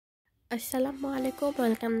Assalamualaikum,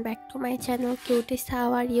 welcome back to my channel Cuties.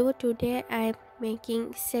 How are you? Today I am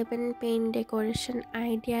making 7 paint decoration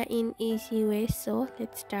idea in easy way. So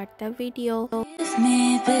let's start the video. With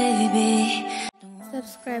me, baby.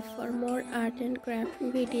 Subscribe for more art and craft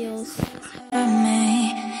videos.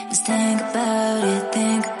 Me, just think about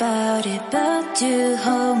it, but you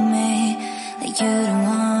hold me like you don't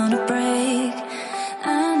wanna break.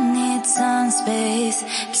 I need some space,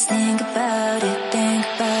 just think about it, think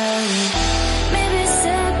about it. Maybe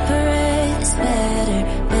separate is better,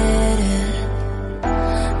 better.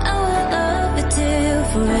 I will love you till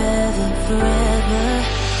forever, forever.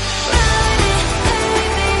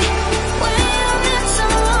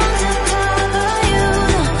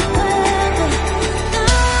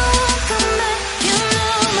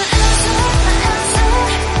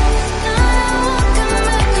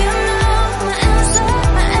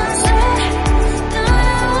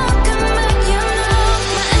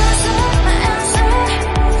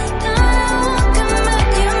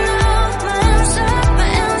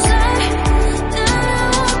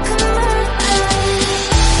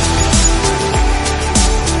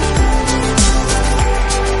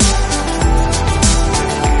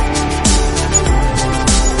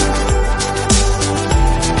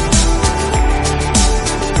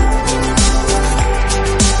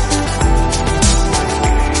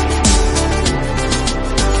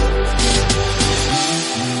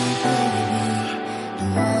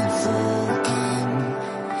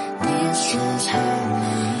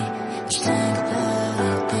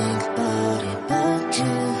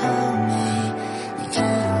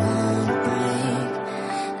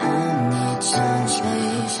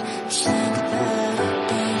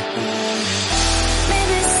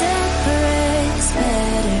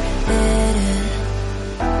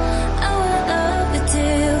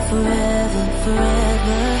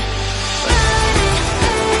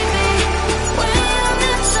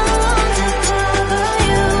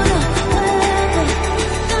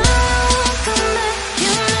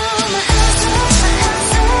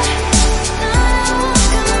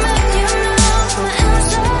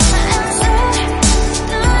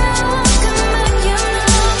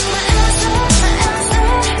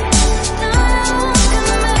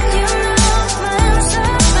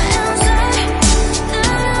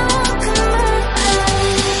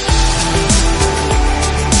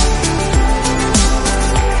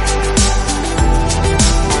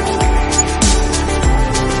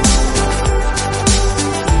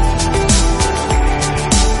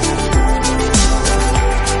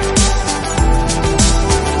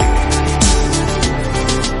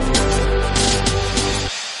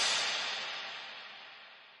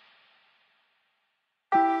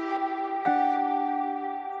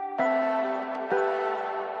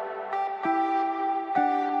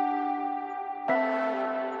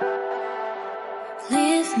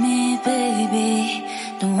 Leave me, baby,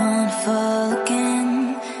 don't wanna fall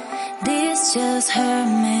again. This just hurt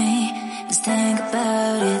me. Just think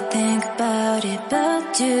about it,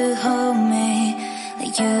 but you hold me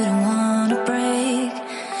like you don't wanna break.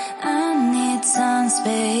 I need some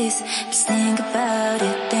space. Just think about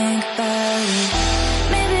it, think about it.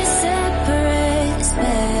 Maybe separate is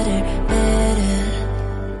better, better.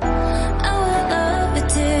 I will love you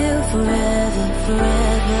till forever,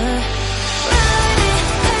 forever.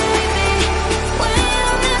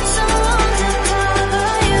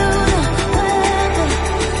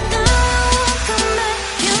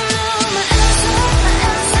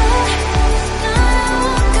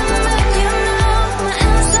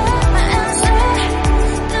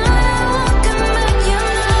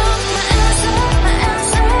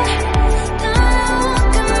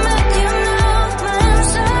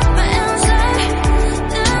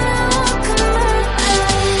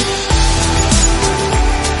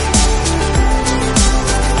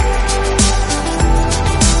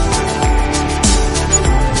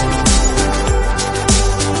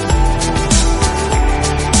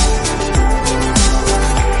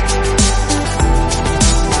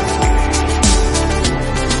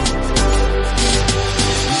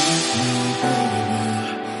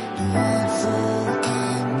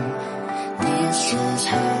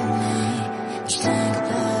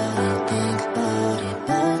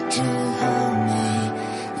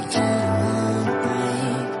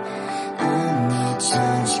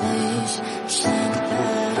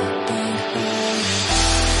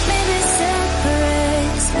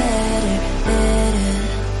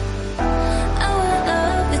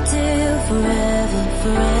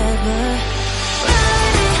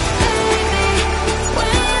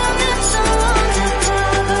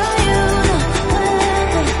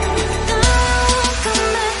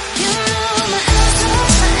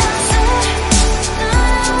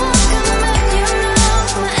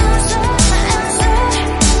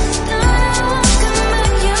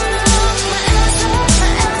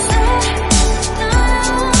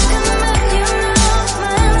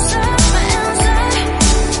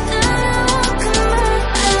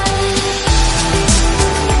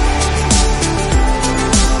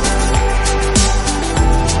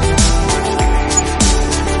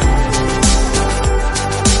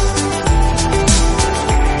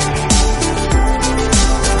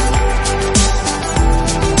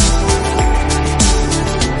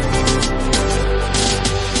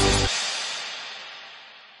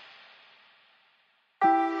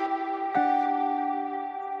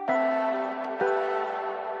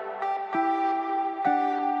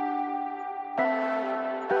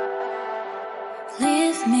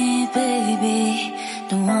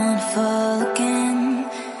 fall again.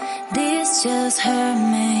 This just hurt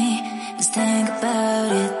me. Just think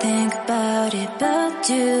about it, but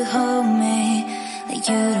you hold me like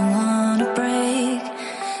you don't wanna break.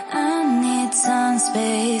 I need some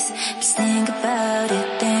space. Just think about it,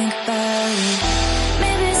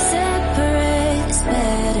 maybe separate is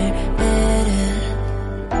better, better.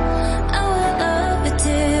 I will love you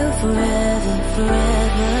till forever,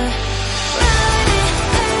 forever.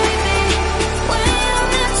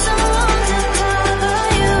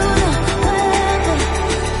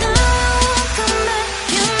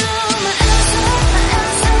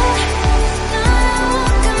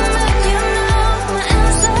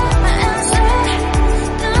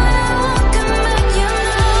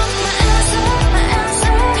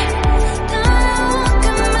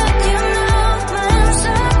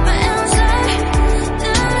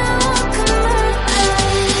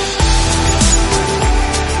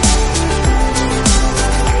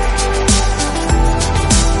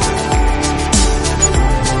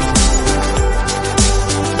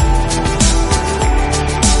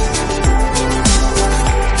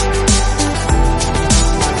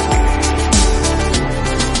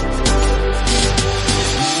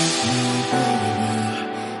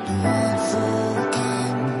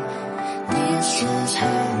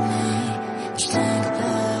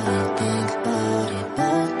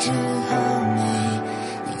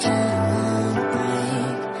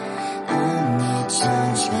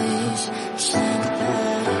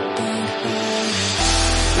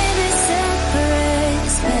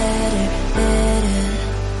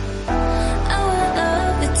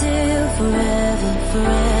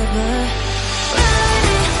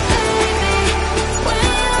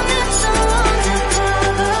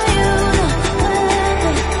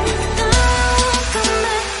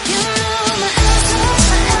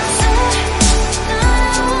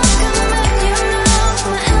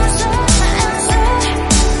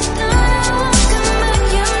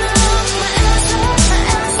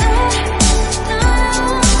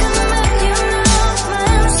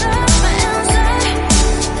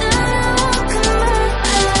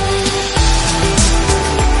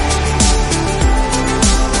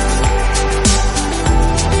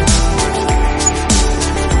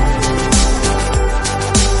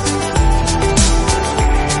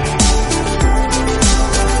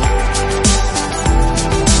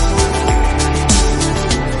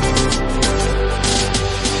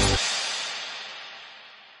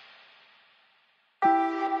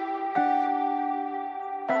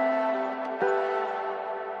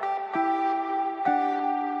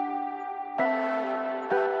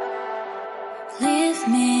 Leave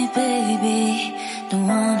me, baby, don't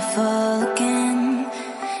wanna fall again.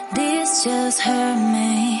 This just hurt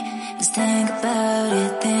me. Just think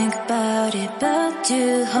about it, but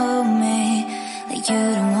you hold me like you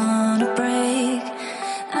don't wanna break.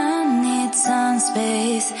 I need some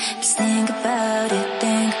space. Just think about it,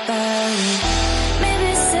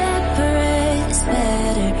 maybe separate is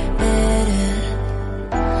better, better.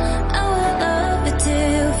 I will love you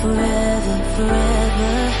till forever,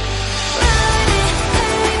 forever.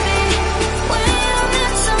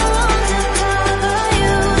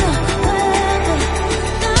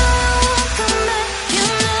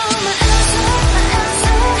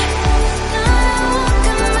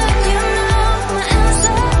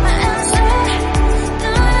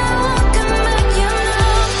 You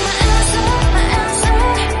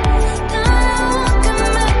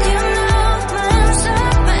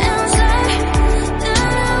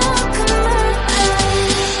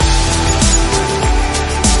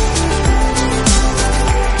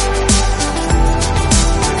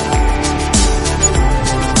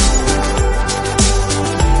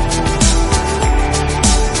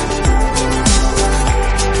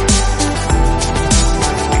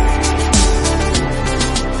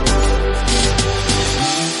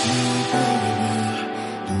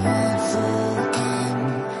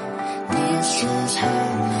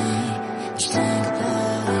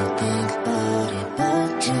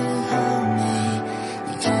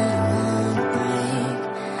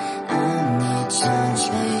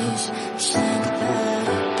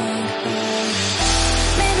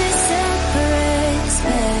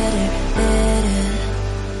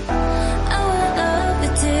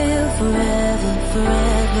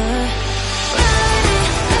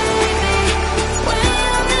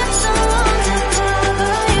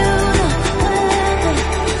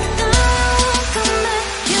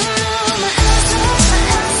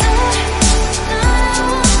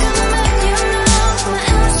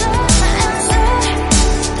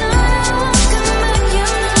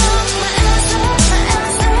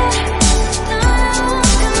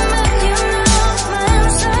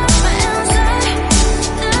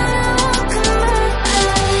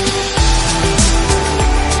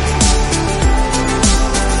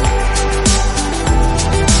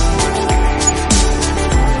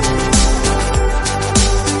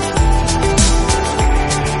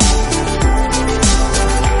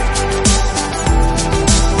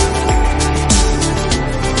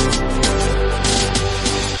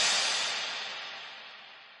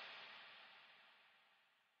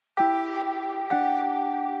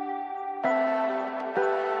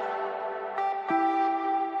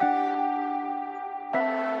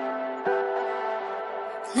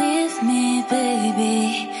me,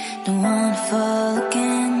 baby. Don't wanna fall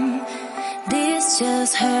again. This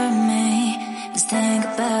just hurt me. Just think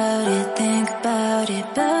about it.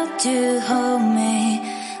 But you hold me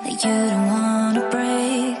like you don't wanna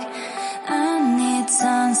break. I need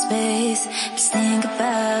some space. Just think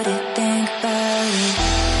about it.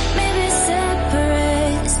 Maybe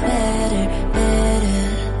separate is better.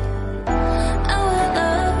 I will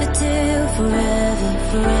love you till forever.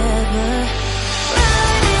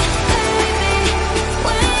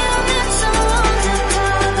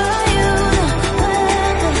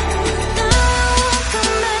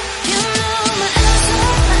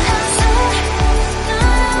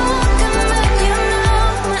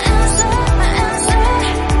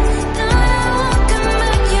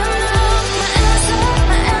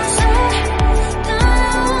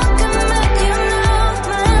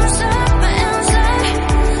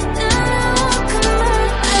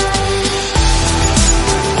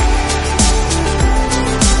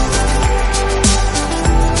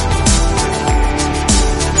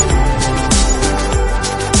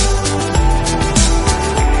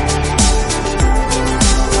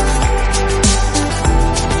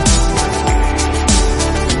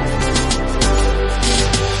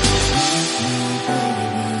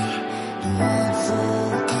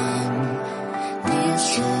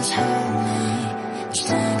 Just hurt me. Just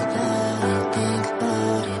think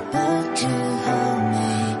about it. But you hold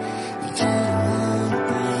me like you don't wanna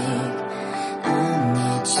break. I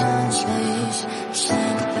need some space. Just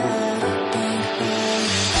think about it.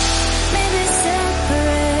 Maybe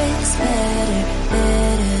separate is better.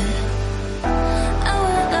 I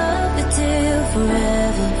will love you till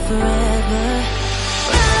forever.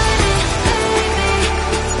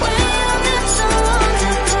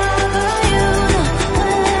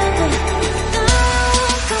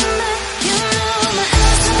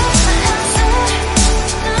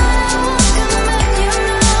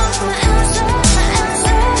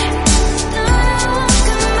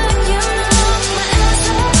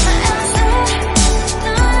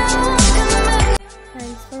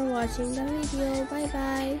 Thanks for watching the video. Bye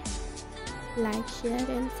bye. Like, share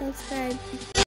and subscribe.